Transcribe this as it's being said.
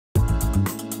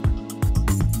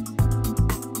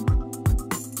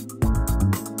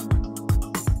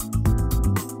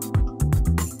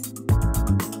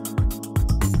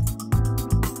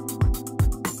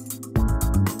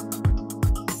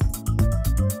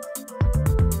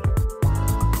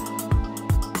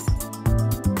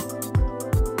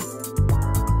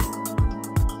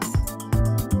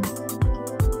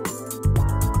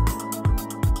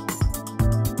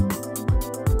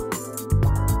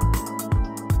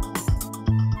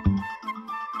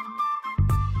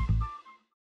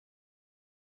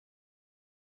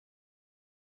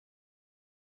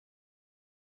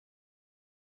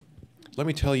Let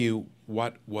me tell you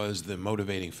what was the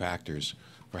motivating factors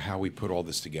for how we put all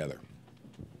this together.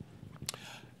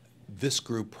 This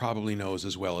group probably knows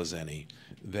as well as any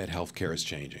that healthcare is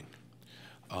changing.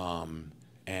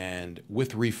 And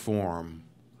with reform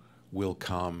will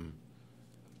come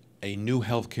a new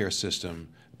healthcare system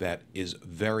that is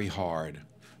very hard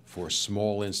for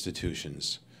small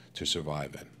institutions to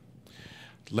survive in.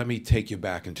 Let me take you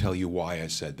back and tell you why I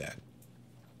said that.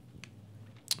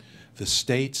 The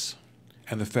states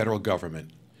and the federal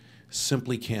government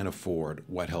simply can't afford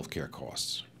what healthcare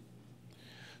costs.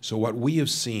 So what we have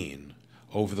seen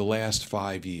over the last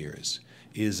 5 years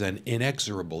is an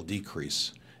inexorable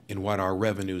decrease in what our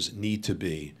revenues need to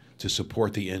be to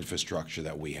support the infrastructure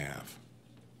that we have.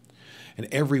 And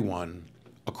everyone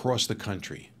across the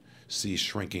country sees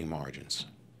shrinking margins.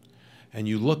 And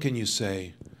you look and you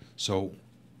say, so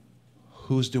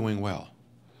who's doing well?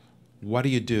 What do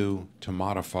you do to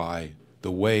modify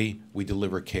the way we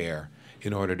deliver care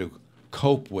in order to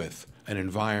cope with an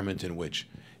environment in which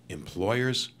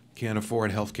employers can't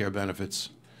afford health care benefits,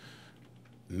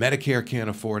 Medicare can't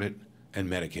afford it, and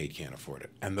Medicaid can't afford it,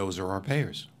 and those are our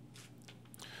payers?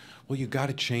 Well, you've got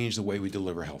to change the way we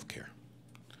deliver health care.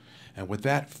 And what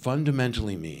that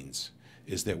fundamentally means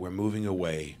is that we're moving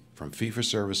away from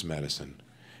fee-for-service medicine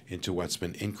into what's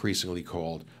been increasingly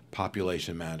called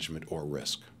population management or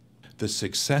risk. The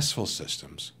successful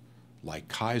systems, like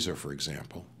Kaiser, for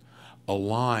example,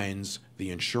 aligns the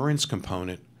insurance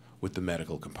component with the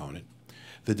medical component.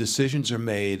 The decisions are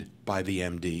made by the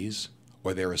MDs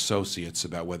or their associates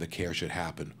about whether care should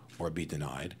happen or be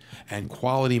denied, and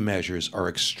quality measures are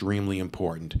extremely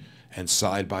important and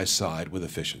side by side with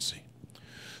efficiency.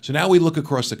 So now we look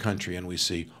across the country and we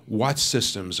see what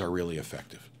systems are really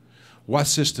effective. What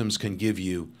systems can give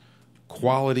you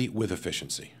quality with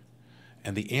efficiency?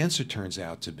 And the answer turns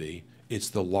out to be it's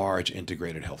the large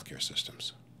integrated healthcare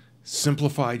systems.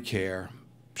 Simplified care,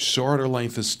 shorter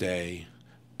length of stay,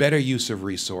 better use of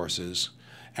resources,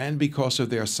 and because of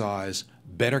their size,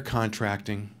 better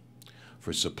contracting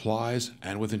for supplies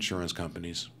and with insurance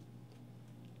companies,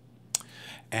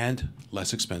 and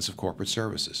less expensive corporate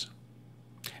services.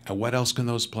 And what else can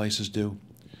those places do?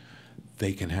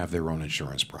 They can have their own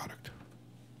insurance product.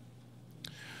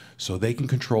 So they can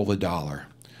control the dollar,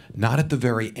 not at the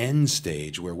very end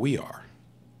stage where we are,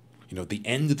 at the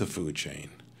end of the food chain,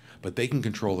 but they can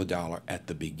control the dollar at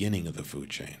the beginning of the food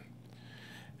chain.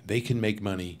 They can make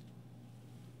money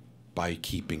by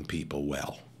keeping people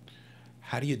well.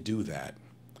 How do you do that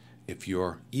if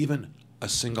you're even a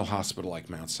single hospital like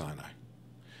Mount Sinai?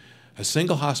 A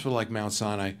single hospital like Mount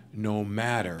Sinai, no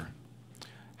matter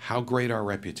how great our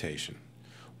reputation,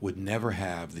 would never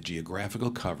have the geographical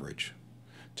coverage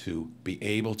to be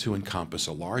able to encompass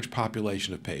a large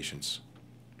population of patients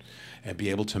and be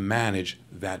able to manage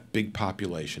that big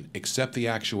population, accept the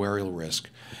actuarial risk,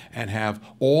 and have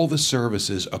all the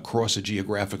services across a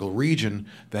geographical region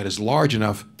that is large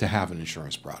enough to have an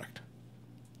insurance product.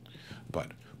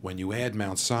 But when you add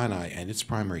Mount Sinai and its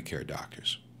primary care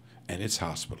doctors and its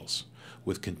hospitals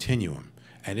with Continuum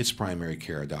and its primary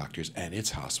care doctors and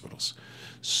its hospitals,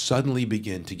 suddenly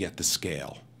begin to get the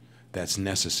scale that's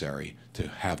necessary to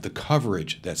have the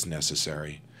coverage that's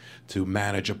necessary to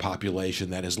manage a population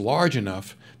that is large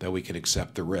enough that we can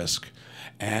accept the risk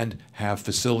and have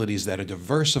facilities that are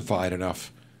diversified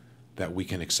enough that we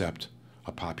can accept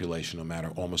a population no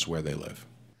matter almost where they live.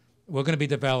 We're going to be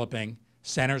developing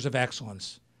centers of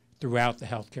excellence throughout the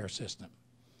healthcare system.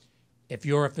 If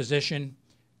you're a physician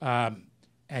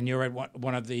and you're at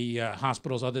one of the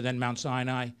hospitals other than Mount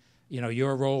Sinai,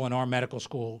 your role in our medical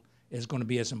school is going to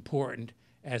be as important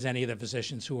as any of the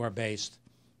physicians who are based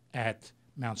at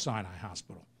Mount Sinai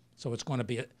Hospital. So it's going to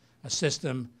be a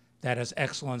system that has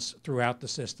excellence throughout the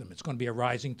system. It's going to be a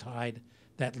rising tide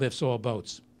that lifts all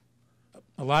boats.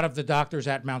 A lot of the doctors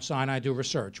at Mount Sinai do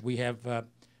research. We're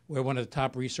one of the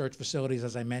top research facilities,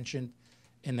 as I mentioned,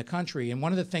 in the country. And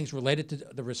one of the things related to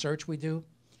the research we do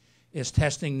is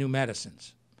testing new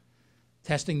medicines.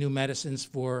 Testing new medicines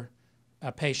for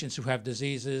patients who have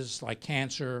diseases like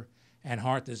cancer and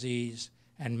heart disease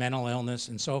and mental illness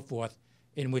and so forth,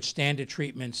 in which standard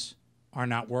treatments are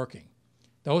not working.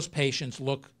 Those patients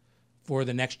look for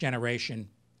the next generation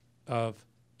of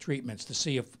treatments to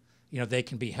see if they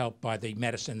can be helped by the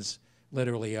medicines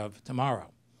literally of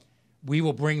tomorrow. We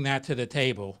will bring that to the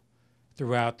table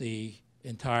throughout the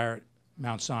entire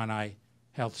Mount Sinai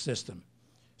health system.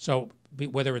 So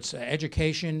whether it's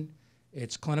education,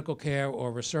 it's clinical care,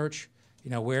 or research,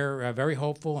 we're very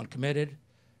hopeful and committed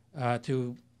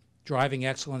to driving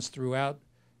excellence throughout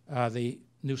the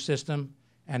new system,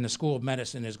 and the School of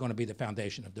Medicine is going to be the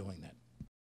foundation of doing that.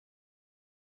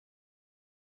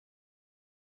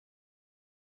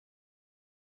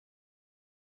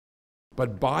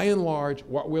 But by and large,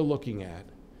 what we're looking at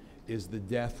is the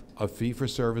death of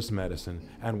fee-for-service medicine,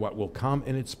 and what will come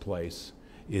in its place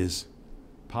is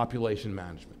population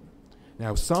management.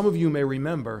 Now, some of you may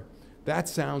remember that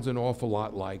sounds an awful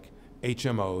lot like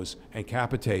HMOs and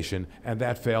capitation, and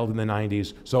that failed in the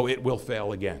 90s, so it will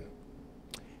fail again.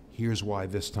 Here's why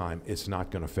this time it's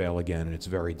not going to fail again, and it's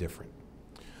very different.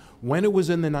 When it was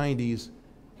in the 90s,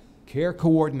 care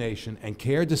coordination and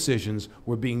care decisions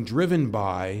were being driven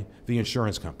by the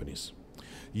insurance companies.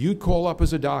 You'd call up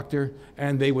as a doctor,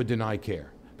 and they would deny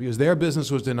care because their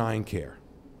business was denying care.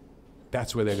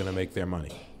 That's where they're going to make their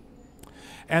money.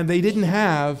 And they didn't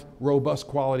have robust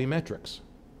quality metrics.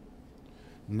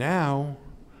 Now,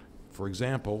 for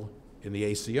example, in the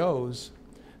ACOs,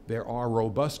 there are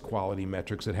robust quality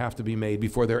metrics that have to be made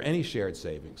before there are any shared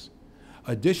savings.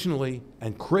 Additionally,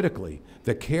 and critically,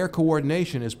 the care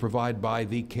coordination is provided by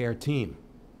the care team.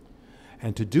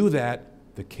 And to do that,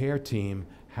 the care team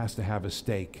has to have a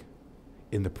stake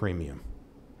in the premium.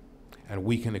 And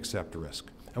we can accept risk.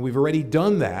 And we've already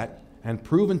done that and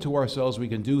proven to ourselves we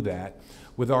can do that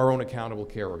with our own accountable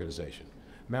care organization.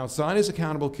 Mount Sinai's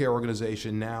accountable care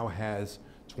organization now has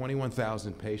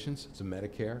 21,000 patients. It's a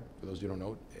Medicare, for those who don't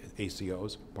know,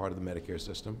 ACOs, part of the Medicare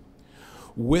system.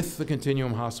 With the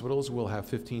continuum hospitals, we'll have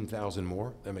 15,000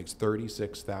 more. That makes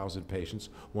 36,000 patients,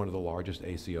 one of the largest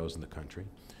ACOs in the country.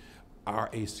 Our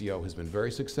ACO has been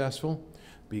very successful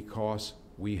because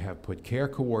we have put care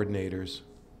coordinators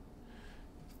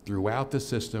throughout the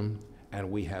system,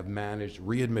 and we have managed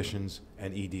readmissions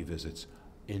and ED visits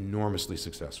enormously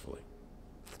successfully.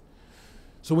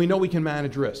 So we know we can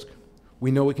manage risk.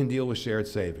 We know we can deal with shared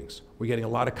savings. We're getting a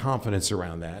lot of confidence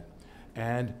around that.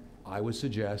 And I would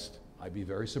suggest, I'd be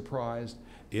very surprised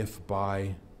if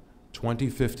by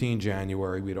 2015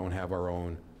 January we don't have our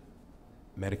own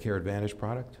Medicare Advantage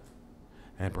product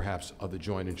and perhaps other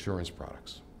joint insurance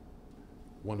products.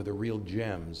 One of the real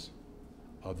gems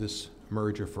of this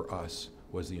merger for us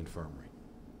was the infirmary.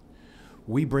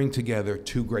 We bring together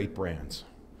two great brands,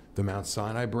 the Mount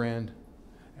Sinai brand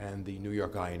and the New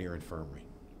York Eye and Ear Infirmary.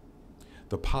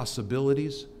 The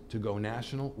possibilities to go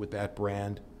national with that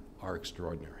brand are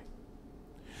extraordinary.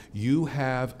 You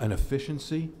have an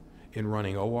efficiency in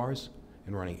running ORs,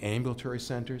 in running ambulatory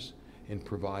centers, in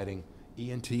providing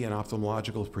ENT and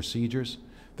ophthalmological procedures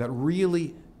that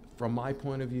really, from my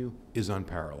point of view, is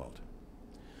unparalleled.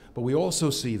 But we also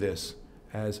see this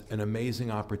as an amazing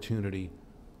opportunity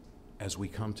as we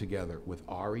come together with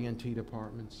our ENT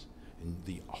departments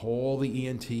and all the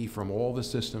ENT from all the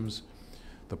systems,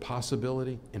 the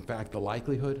possibility, in fact, the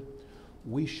likelihood,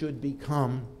 we should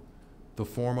become the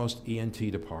foremost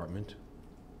ENT department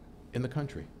in the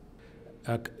country.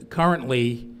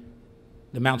 Currently,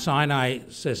 the Mount Sinai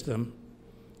system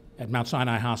at Mount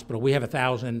Sinai Hospital, we have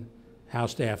 1,000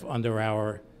 house staff under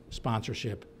our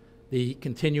sponsorship. The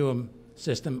Continuum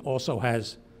system also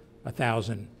has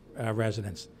 1,000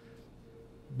 residents.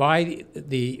 By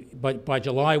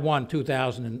July 1,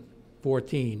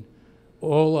 2014,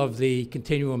 all of the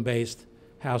Continuum-based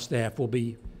house staff will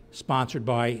be sponsored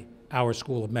by our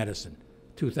School of Medicine,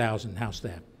 2,000 house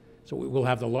staff. So we will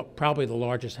have probably the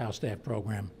largest house staff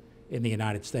program in the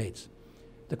United States.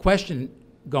 The question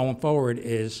going forward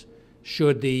is,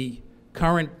 should the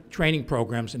current training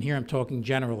programs, and here I'm talking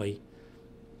generally,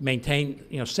 maintain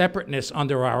separateness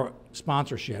under our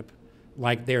sponsorship,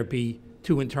 like there be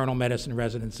 2 internal medicine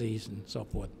residencies and so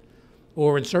forth?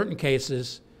 Or in certain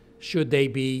cases, should they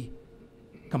be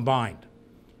combined?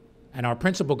 And our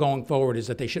principle going forward is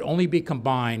that they should only be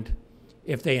combined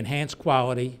if they enhance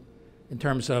quality in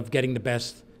terms of getting the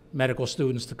best medical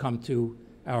students to come to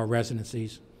our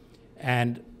residencies,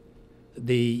 and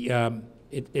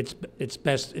it's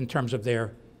best in terms of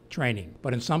their training.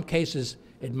 But in some cases,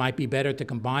 it might be better to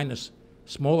combine the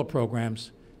smaller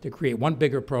programs to create one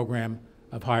bigger program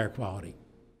of higher quality.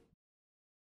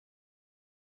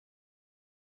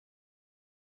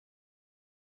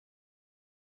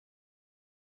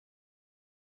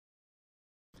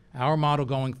 Our model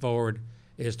going forward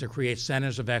is to create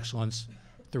centers of excellence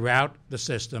throughout the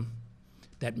system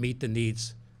that meet the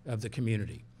needs of the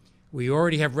community. We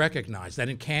already have recognized that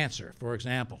in cancer, for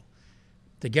example,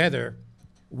 together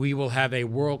we will have a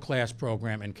world-class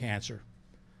program in cancer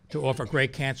to offer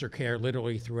great cancer care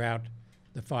literally throughout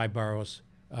the 5 boroughs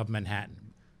of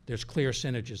Manhattan. There's clear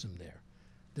synergism there.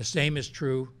 The same is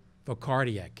true for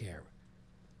cardiac care.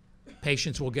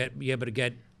 Patients will be able to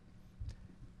get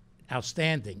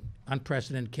outstanding,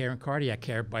 unprecedented care in cardiac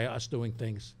care by us doing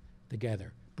things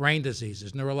together. Brain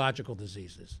diseases, neurological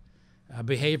diseases,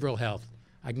 behavioral health.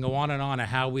 I can go on and on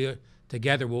how we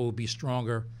together will be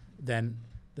stronger than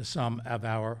the sum of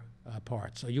our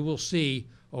part. So you will see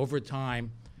over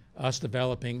time us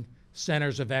developing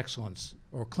centers of excellence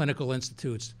or clinical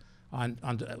institutes on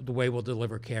the way we'll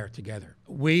deliver care together.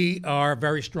 We are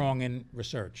very strong in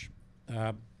research.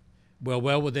 We're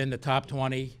well within the top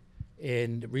 20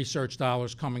 in research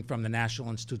dollars coming from the National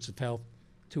Institutes of Health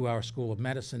to our School of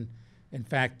Medicine. In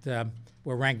fact,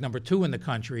 we're ranked number 2 in the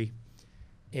country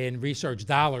in research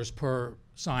dollars per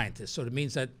scientist. So it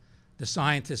means that the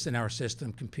scientists in our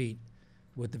system compete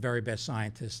with the very best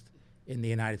scientists in the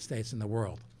United States and the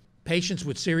world. Patients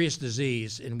with serious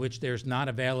disease in which there's not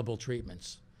available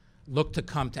treatments look to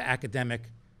come to academic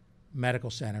medical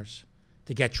centers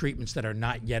to get treatments that are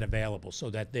not yet available so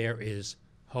that there is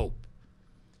hope.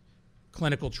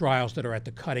 Clinical trials that are at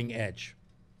the cutting edge.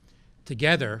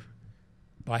 Together,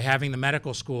 by having the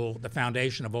medical school the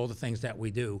foundation of all the things that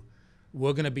we do,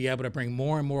 we're going to be able to bring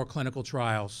more and more clinical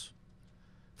trials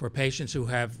for patients who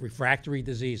have refractory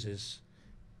diseases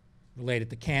related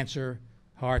to cancer,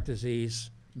 heart disease,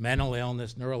 mental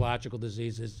illness, neurological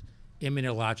diseases,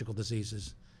 immunological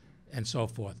diseases, and so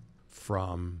forth.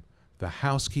 From the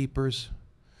housekeepers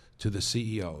to the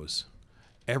CEOs,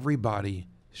 everybody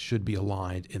should be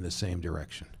aligned in the same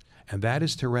direction. And that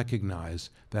is to recognize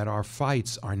that our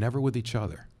fights are never with each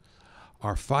other.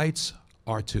 Our fights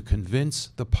are to convince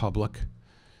the public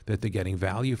that they're getting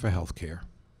value for health care,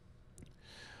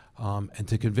 and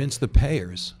to convince the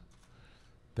payers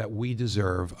that we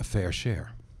deserve a fair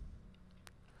share.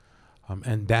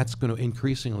 And that's going to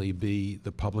increasingly be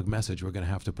the public message we're going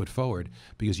to have to put forward,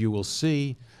 because you will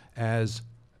see as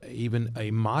even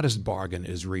a modest bargain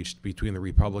is reached between the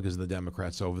Republicans and the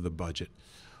Democrats over the budget,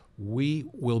 we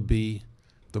will be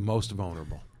the most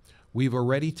vulnerable. We've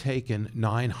already taken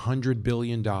 $900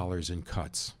 billion in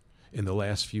cuts in the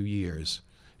last few years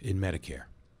in Medicare.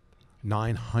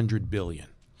 $900 billion.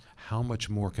 How much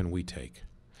more can we take?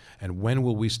 And when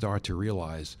will we start to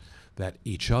realize that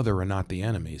each other are not the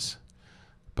enemies,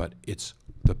 but it's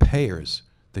the payers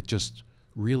that just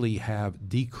really have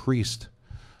decreased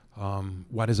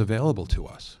what is available to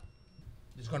us?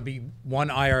 There's going to be one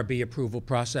IRB approval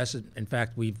process. In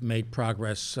fact, we've made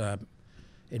progress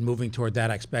in moving toward that.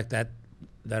 I expect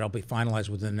that'll be finalized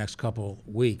within the next couple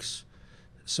weeks,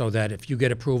 so that if you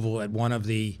get approval at one of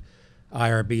the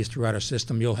IRBs throughout our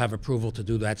system, you'll have approval to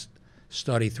do that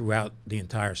study throughout the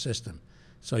entire system.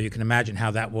 So you can imagine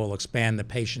how that will expand the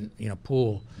patient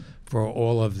pool for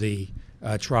all of the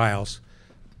trials.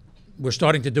 We're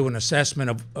starting to do an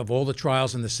assessment of all the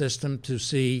trials in the system to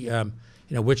see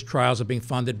which trials are being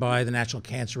funded by the National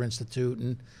Cancer Institute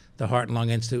and the Heart and Lung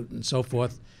Institute and so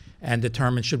forth, and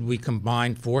determine should we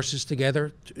combine forces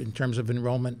together in terms of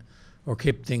enrollment or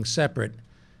keep things separate.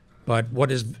 But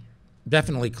what is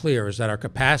definitely clear is that our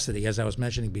capacity, as I was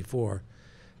mentioning before,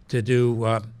 to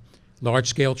do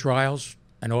large-scale trials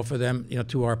and offer them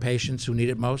to our patients who need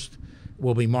it most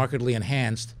will be markedly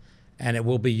enhanced, and it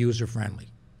will be user-friendly.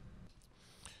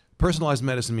 Personalized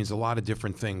medicine means a lot of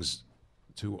different things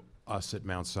to us at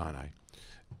Mount Sinai.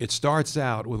 It starts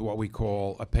out with what we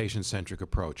call a patient-centric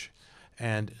approach.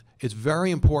 And it's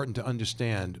very important to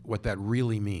understand what that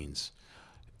really means.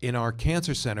 In our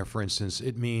cancer center, for instance,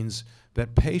 it means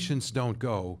that patients don't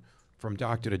go from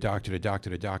doctor to doctor to doctor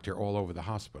to doctor all over the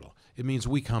hospital. It means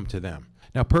we come to them.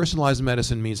 Now, personalized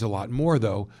medicine means a lot more,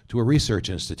 though, to a research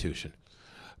institution.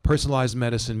 Personalized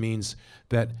medicine means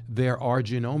that there are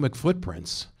genomic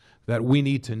footprints that we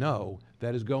need to know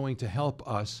that is going to help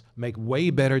us make way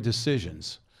better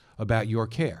decisions about your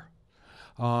care.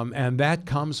 And that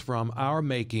comes from our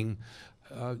making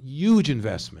huge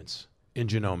investments in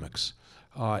genomics,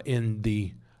 in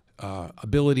the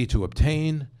ability to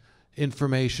obtain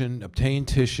information, obtain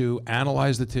tissue,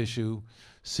 analyze the tissue,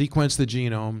 sequence the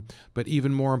genome, but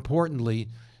even more importantly,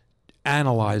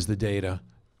 analyze the data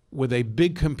with a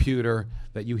big computer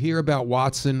that you hear about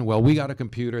Watson. Well, we got a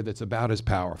computer that's about as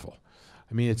powerful.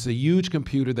 I mean, it's a huge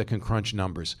computer that can crunch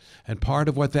numbers. And part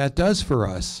of what that does for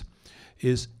us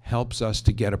is helps us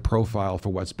to get a profile for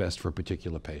what's best for a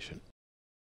particular patient.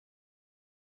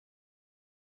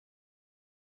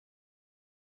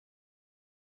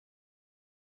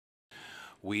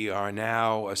 We are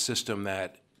now a system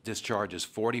that discharges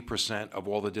 40% of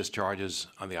all the discharges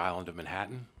on the island of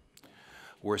Manhattan.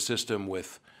 We're a system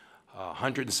with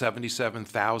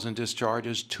 177,000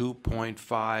 discharges,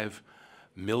 2.5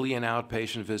 million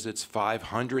outpatient visits,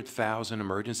 500,000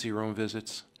 emergency room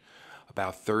visits,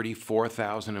 about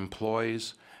 34,000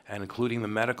 employees, and including the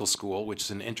medical school, which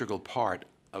is an integral part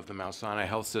of the Mount Sinai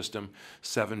Health System,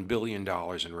 $7 billion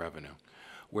in revenue.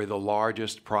 We're the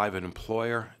largest private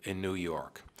employer in New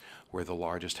York. We're the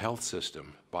largest health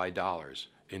system by dollars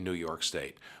in New York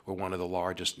State. We're one of the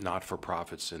largest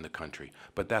not-for-profits in the country,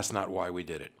 but that's not why we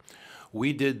did it.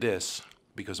 We did this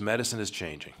because medicine is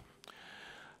changing.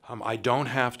 I don't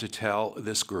have to tell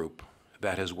this group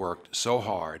that has worked so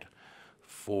hard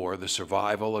for the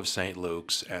survival of St.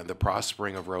 Luke's and the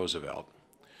prospering of Roosevelt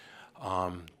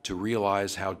to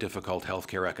realize how difficult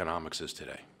healthcare economics is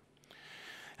today.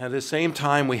 And at the same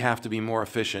time, we have to be more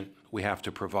efficient. We have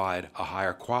to provide a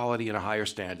higher quality and a higher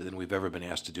standard than we've ever been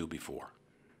asked to do before.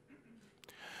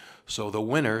 So the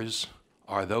winners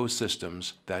are those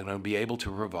systems that are going to be able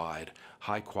to provide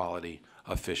high quality,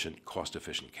 efficient,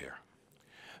 cost-efficient care.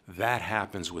 That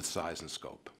happens with size and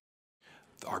scope.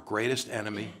 Our greatest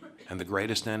enemy, and the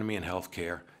greatest enemy in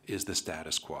healthcare, is the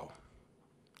status quo.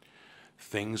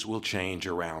 Things will change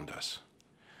around us.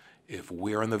 If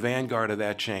we're in the vanguard of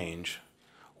that change,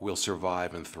 we'll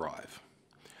survive and thrive.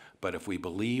 But if we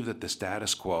believe that the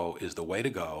status quo is the way to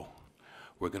go,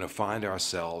 we're going to find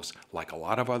ourselves, like a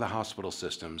lot of other hospital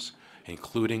systems,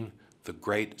 including the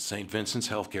great St. Vincent's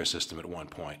healthcare system at one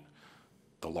point,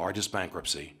 the largest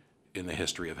bankruptcy in the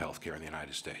history of healthcare in the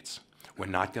United States. We're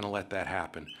not going to let that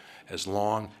happen as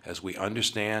long as we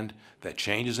understand that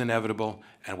change is inevitable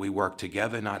and we work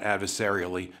together, not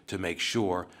adversarially, to make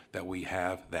sure that we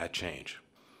have that change.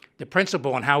 The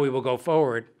principle on how we will go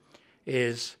forward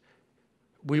is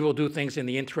we will do things in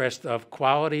the interest of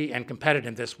quality and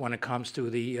competitiveness when it comes to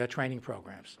the training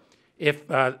programs. If,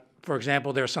 for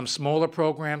example, there are some smaller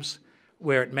programs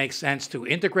where it makes sense to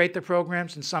integrate the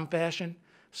programs in some fashion,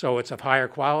 so it's of higher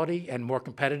quality and more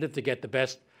competitive to get the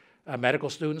best medical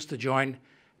students to join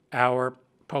our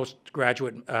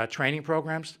postgraduate training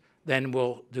programs, then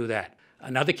we'll do that.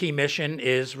 Another key mission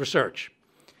is research.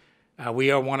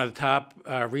 We are one of the top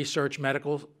research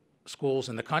medical schools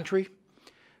in the country.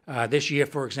 This year,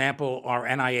 for example, our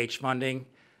NIH funding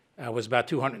was about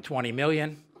 $220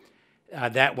 million.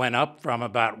 That went up from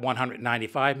about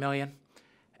 $195 million.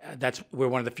 We're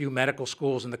one of the few medical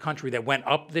schools in the country that went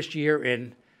up this year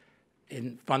in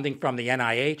funding from the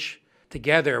NIH.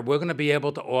 Together, we're going to be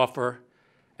able to offer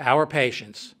our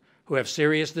patients who have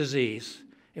serious disease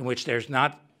in which there's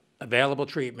not available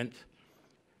treatment,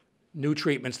 new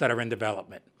treatments that are in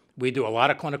development. We do a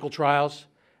lot of clinical trials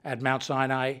at Mount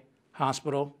Sinai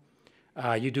Hospital.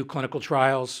 You do clinical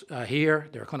trials here.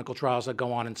 There are clinical trials that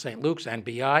go on in St. Luke's and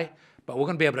BI, but we're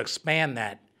going to be able to expand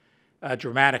that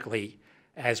dramatically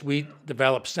as we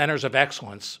develop centers of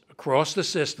excellence across the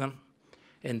system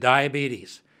in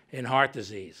diabetes, in heart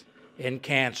disease, in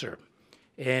cancer,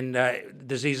 in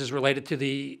diseases related to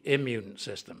the immune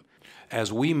system.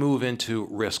 As we move into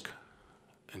risk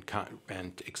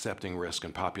and accepting risk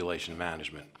and population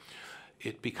management,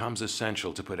 it becomes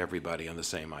essential to put everybody on the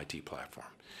same IT platform.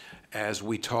 As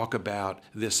we talk about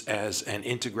this as an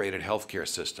integrated healthcare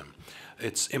system,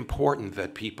 it's important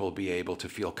that people be able to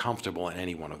feel comfortable in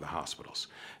any one of the hospitals,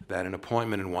 that an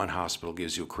appointment in one hospital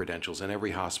gives you credentials in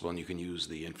every hospital and you can use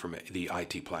the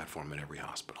IT platform in every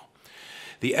hospital.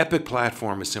 The Epic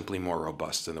platform is simply more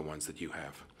robust than the ones that you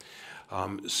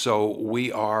have. So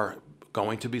we are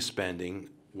going to be spending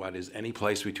what is any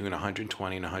place between $120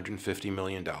 and $150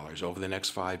 million over the next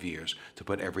 5 years to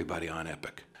put everybody on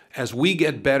Epic. As we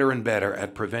get better and better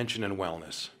at prevention and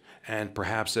wellness, and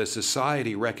perhaps as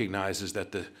society recognizes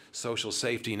that the social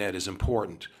safety net is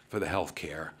important for the health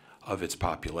care of its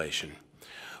population,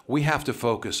 we have to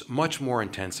focus much more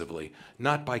intensively,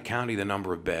 not by counting the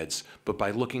number of beds, but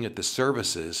by looking at the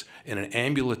services in an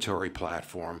ambulatory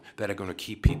platform that are going to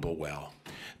keep people well,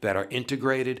 that are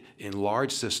integrated in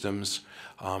large systems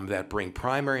that bring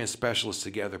primary and specialists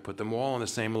together, put them all on the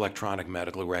same electronic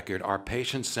medical record, are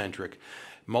patient-centric,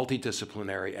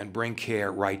 multidisciplinary, and bring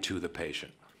care right to the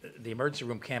patient. The emergency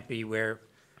room can't be where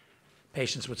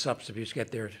patients with substance abuse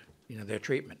get their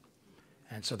treatment.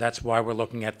 And so that's why we're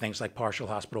looking at things like partial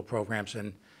hospital programs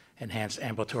and enhanced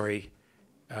ambulatory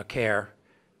care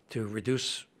to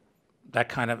reduce that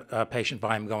kind of patient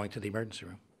volume going to the emergency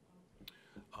room.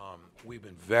 We've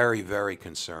been very, very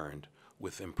concerned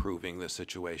with improving the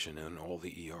situation in all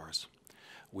the ERs.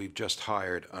 We've just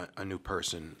hired a new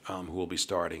person who will be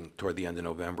starting toward the end of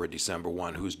November, December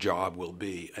 1, whose job will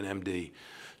be an MD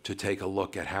to take a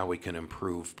look at how we can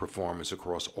improve performance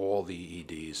across all the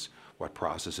EDs, what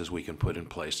processes we can put in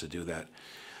place to do that.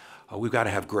 We've got to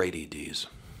have great EDs,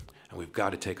 and we've got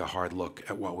to take a hard look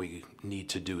at what we need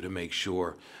to do to make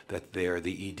sure that they're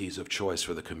the EDs of choice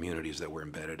for the communities that we're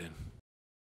embedded in.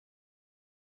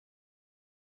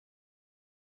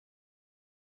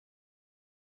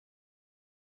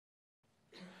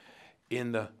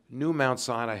 In the new Mount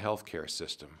Sinai healthcare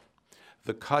system,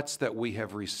 the cuts that we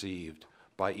have received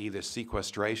by either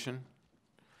sequestration,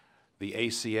 the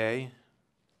ACA,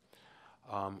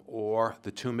 or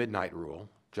the 2 midnight rule,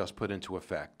 just put into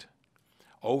effect,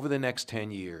 over the next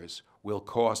 10 years will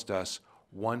cost us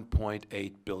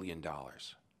 $1.8 billion.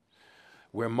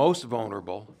 We're most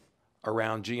vulnerable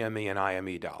around GME and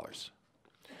IME dollars.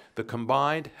 The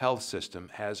combined health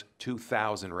system has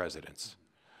 2,000 residents.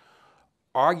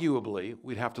 Arguably,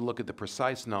 we'd have to look at the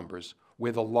precise numbers.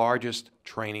 We're the largest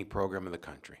training program in the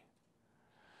country.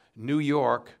 New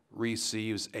York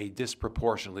receives a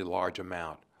disproportionately large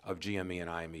amount of GME and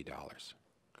IME dollars.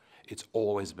 It's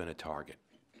always been a target.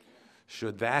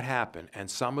 Should that happen, and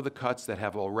some of the cuts that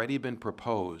have already been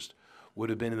proposed would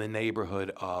have been in the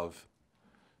neighborhood of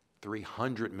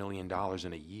 $300 million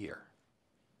in a year,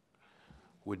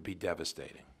 would be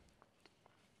devastating.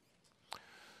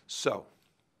 So,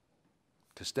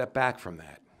 to step back from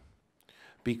that,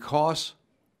 because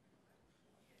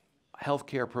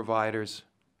healthcare providers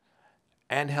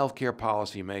and healthcare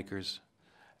policymakers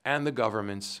and the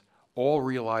governments all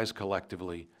realize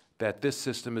collectively that this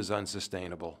system is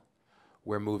unsustainable,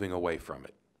 we're moving away from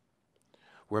it.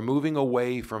 We're moving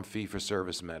away from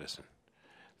fee-for-service medicine.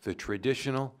 The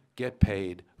traditional get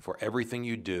paid for everything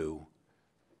you do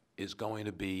is going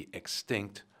to be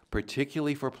extinct,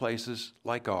 particularly for places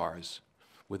like ours,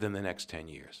 within the next 10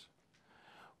 years.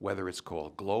 Whether it's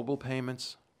called global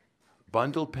payments,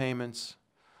 bundled payments,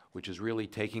 which is really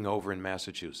taking over in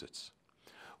Massachusetts,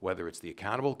 whether it's the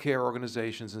accountable care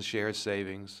organizations and shared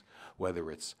savings,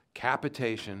 whether it's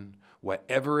capitation,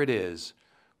 whatever it is,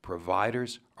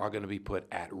 providers are going to be put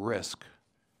at risk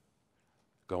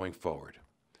going forward.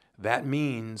 That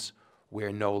means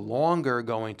we're no longer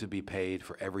going to be paid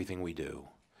for everything we do.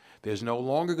 There's no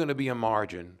longer going to be a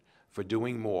margin for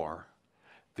doing more.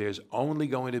 There's only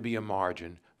going to be a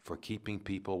margin for keeping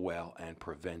people well and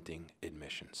preventing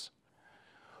admissions.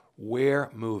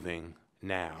 We're moving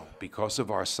now, because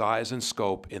of our size and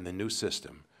scope in the new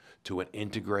system, to an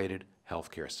integrated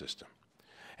healthcare system.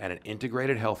 And an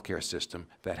integrated healthcare system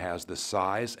that has the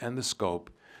size and the scope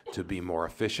to be more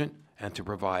efficient and to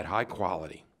provide high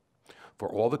quality for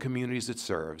all the communities it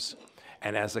serves,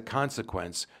 and as a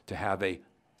consequence, to have a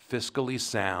fiscally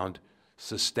sound,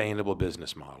 sustainable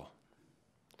business model.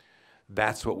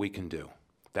 That's what we can do.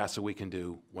 That's what we can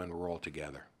do when we're all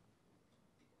together.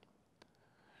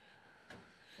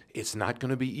 It's not going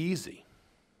to be easy.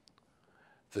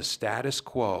 The status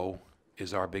quo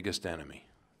is our biggest enemy.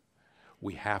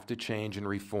 We have to change and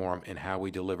reform in how we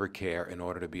deliver care in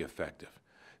order to be effective.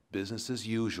 Business as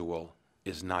usual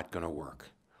is not going to work.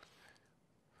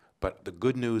 But the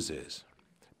good news is,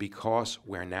 because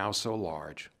we're now so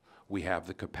large, we have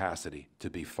the capacity to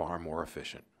be far more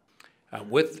efficient.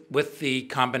 With the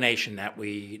combination that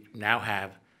we now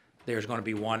have, there's going to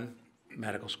be one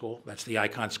medical school. That's the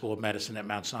Icahn School of Medicine at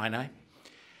Mount Sinai.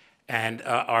 And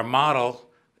our model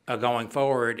going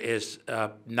forward is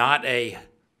not a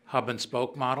hub and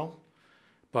spoke model,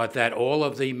 but that all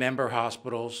of the member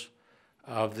hospitals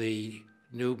of the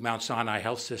new Mount Sinai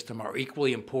health system are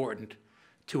equally important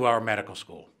to our medical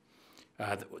school.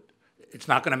 It's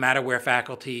not going to matter where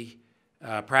faculty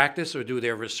practice or do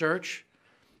their research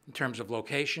in terms of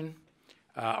location.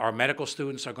 Our medical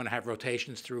students are going to have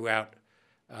rotations throughout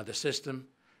the system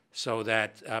so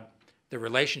that the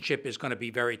relationship is going to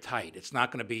be very tight. It's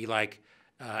not going to be like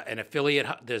an affiliate,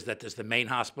 there's the main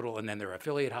hospital and then there are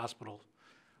affiliate hospitals.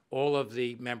 All of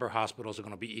the member hospitals are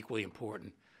going to be equally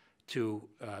important to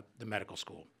the medical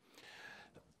school.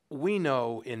 We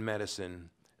know in medicine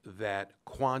that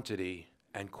quantity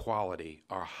and quality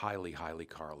are highly, highly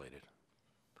correlated.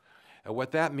 And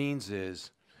what that means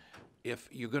is, if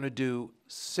you're going to do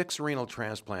 6 renal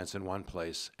transplants in one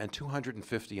place and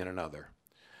 250 in another,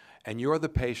 and you're the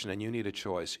patient and you need a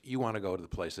choice, you want to go to the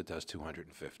place that does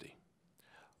 250.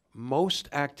 Most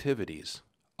activities,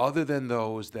 other than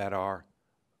those that are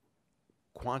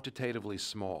quantitatively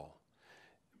small,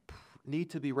 need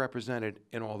to be represented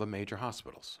in all the major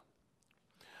hospitals.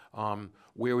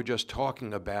 We were just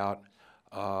talking about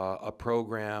a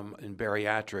program in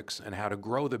bariatrics and how to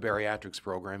grow the bariatrics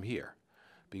program here,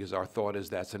 because our thought is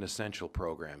that's an essential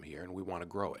program here and we want to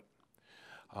grow it.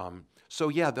 So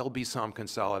yeah, there'll be some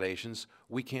consolidations.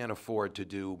 We can't afford to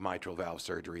do mitral valve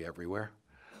surgery everywhere,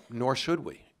 nor should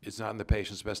we. It's not in the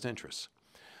patient's best interest.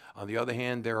 On the other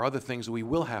hand, there are other things we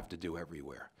will have to do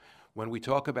everywhere. When we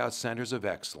talk about centers of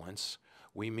excellence,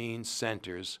 we mean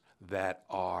centers that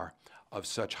are of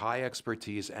such high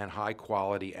expertise and high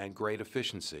quality and great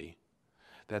efficiency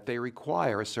that they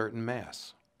require a certain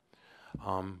mass.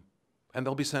 And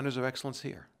there'll be centers of excellence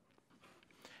here.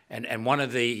 And one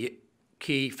of the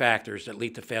key factors that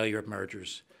lead to failure of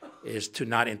mergers is to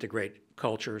not integrate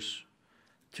cultures,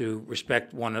 to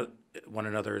respect one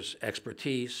another's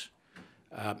expertise,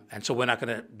 And so we're not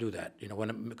going to do that. We're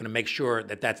going to make sure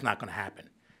that that's not going to happen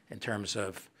in terms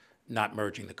of not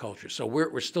merging the cultures. So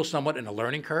we're still somewhat in a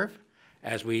learning curve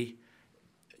as we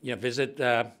visit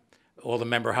all the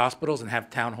member hospitals and have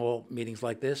town hall meetings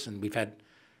like this. And we've had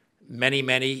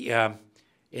many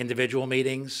individual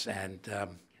meetings and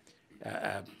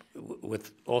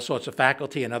with all sorts of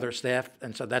faculty and other staff.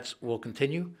 And so will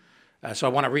continue. So I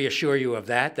want to reassure you of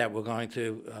that we're going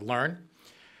to learn.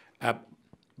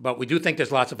 But we do think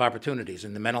there's lots of opportunities.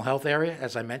 In the mental health area,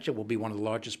 as I mentioned, will be one of the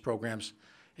largest programs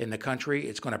in the country.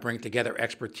 It's going to bring together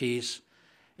expertise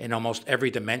in almost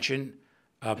every dimension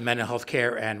of mental health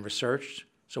care and research.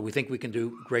 So we think we can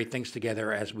do great things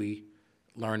together as we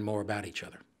learn more about each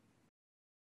other.